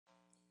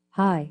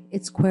Hi,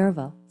 it's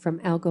Cuerva from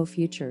Algo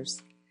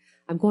Futures.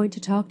 I'm going to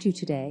talk to you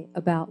today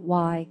about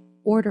why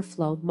order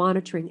flow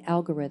monitoring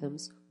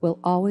algorithms will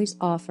always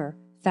offer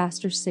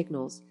faster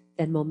signals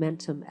than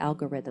momentum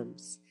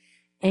algorithms,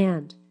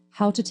 and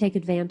how to take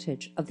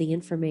advantage of the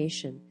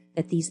information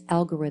that these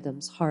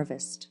algorithms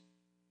harvest.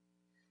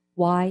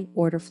 Why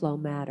order flow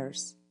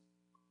matters.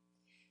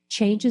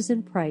 Changes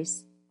in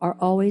price are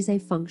always a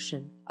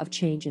function of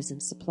changes in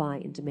supply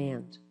and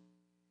demand.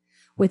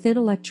 Within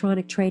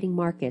electronic trading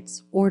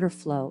markets, order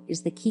flow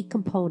is the key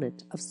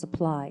component of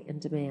supply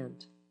and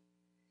demand.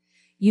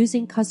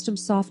 Using custom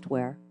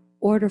software,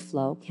 order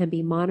flow can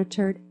be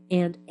monitored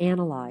and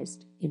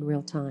analyzed in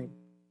real time.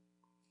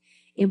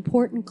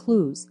 Important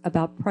clues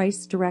about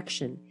price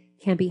direction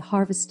can be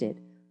harvested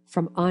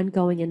from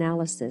ongoing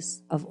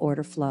analysis of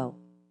order flow.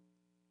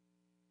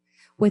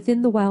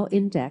 Within the WOW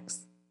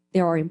index,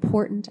 there are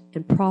important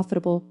and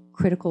profitable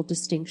critical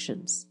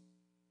distinctions.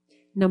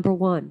 Number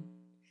 1.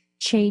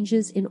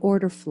 Changes in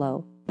order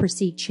flow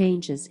precede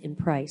changes in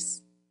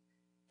price.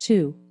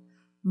 2.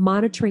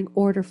 Monitoring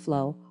order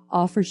flow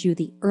offers you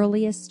the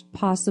earliest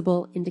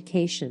possible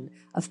indication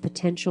of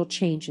potential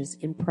changes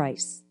in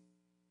price.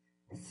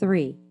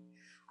 3.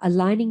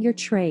 Aligning your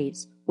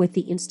trades with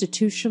the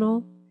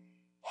institutional,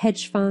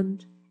 hedge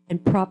fund,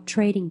 and prop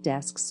trading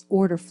desks'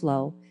 order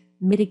flow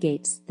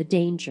mitigates the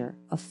danger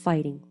of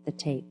fighting the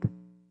tape.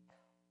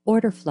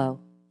 Order flow,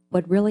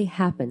 what really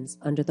happens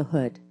under the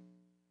hood.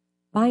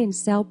 Buy and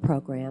sell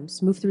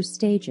programs move through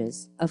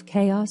stages of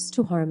chaos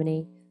to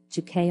harmony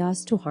to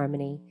chaos to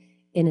harmony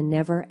in a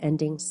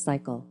never-ending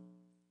cycle.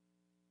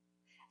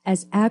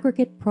 As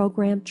aggregate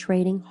program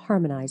trading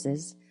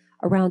harmonizes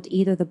around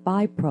either the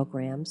buy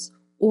programs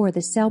or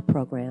the sell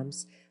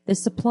programs, the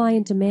supply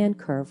and demand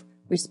curve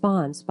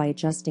responds by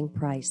adjusting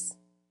price.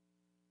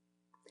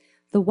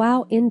 The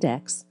WOW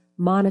index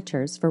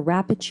monitors for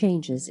rapid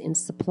changes in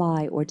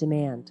supply or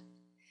demand.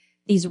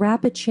 These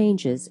rapid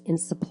changes in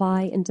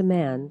supply and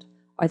demand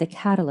are the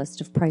catalyst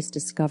of price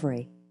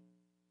discovery.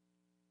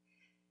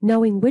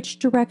 Knowing which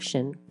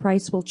direction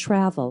price will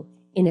travel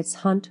in its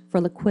hunt for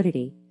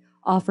liquidity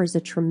offers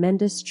a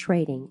tremendous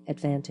trading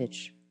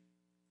advantage.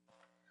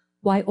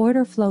 Why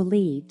order flow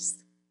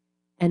leads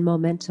and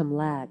momentum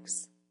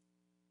lags.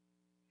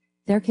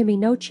 There can be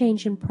no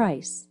change in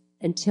price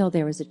until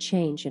there is a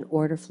change in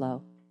order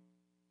flow.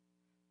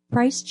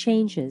 Price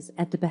changes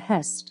at the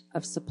behest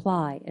of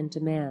supply and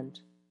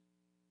demand.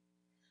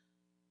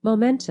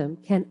 Momentum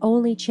can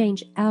only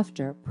change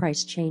after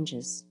price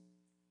changes.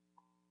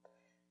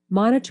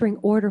 Monitoring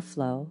order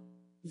flow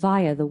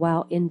via the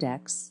WOW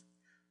index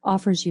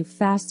offers you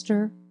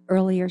faster,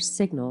 earlier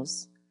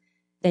signals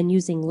than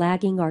using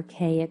lagging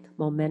archaic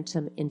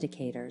momentum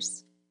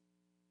indicators.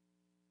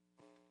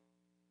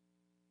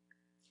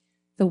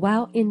 The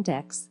WOW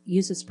index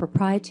uses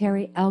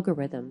proprietary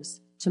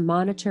algorithms to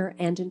monitor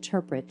and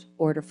interpret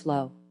order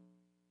flow.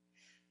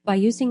 By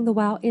using the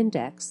WOW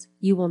index,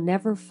 you will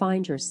never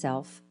find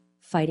yourself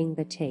fighting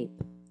the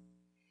tape.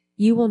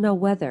 You will know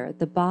whether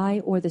the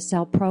buy or the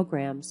sell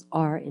programs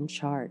are in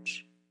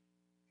charge.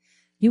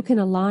 You can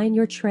align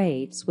your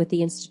trades with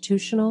the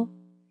institutional,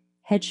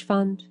 hedge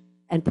fund,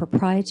 and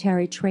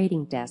proprietary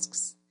trading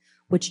desks,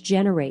 which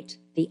generate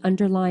the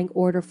underlying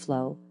order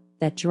flow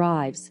that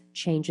drives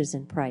changes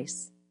in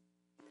price.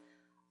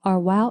 Our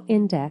WOW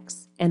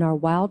index and our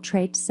WOW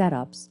trade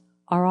setups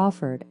are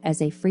offered as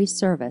a free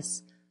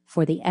service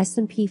for the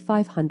S&P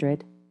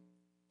 500,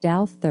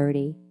 Dow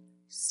 30,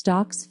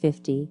 Stocks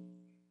 50,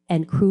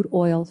 and crude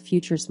oil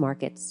futures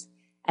markets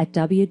at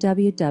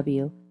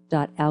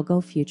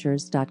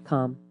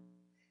www.algofutures.com.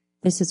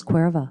 This is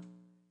Cuerva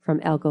from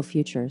Algo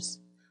Futures.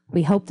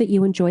 We hope that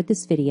you enjoyed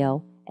this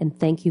video and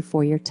thank you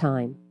for your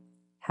time.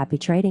 Happy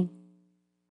trading!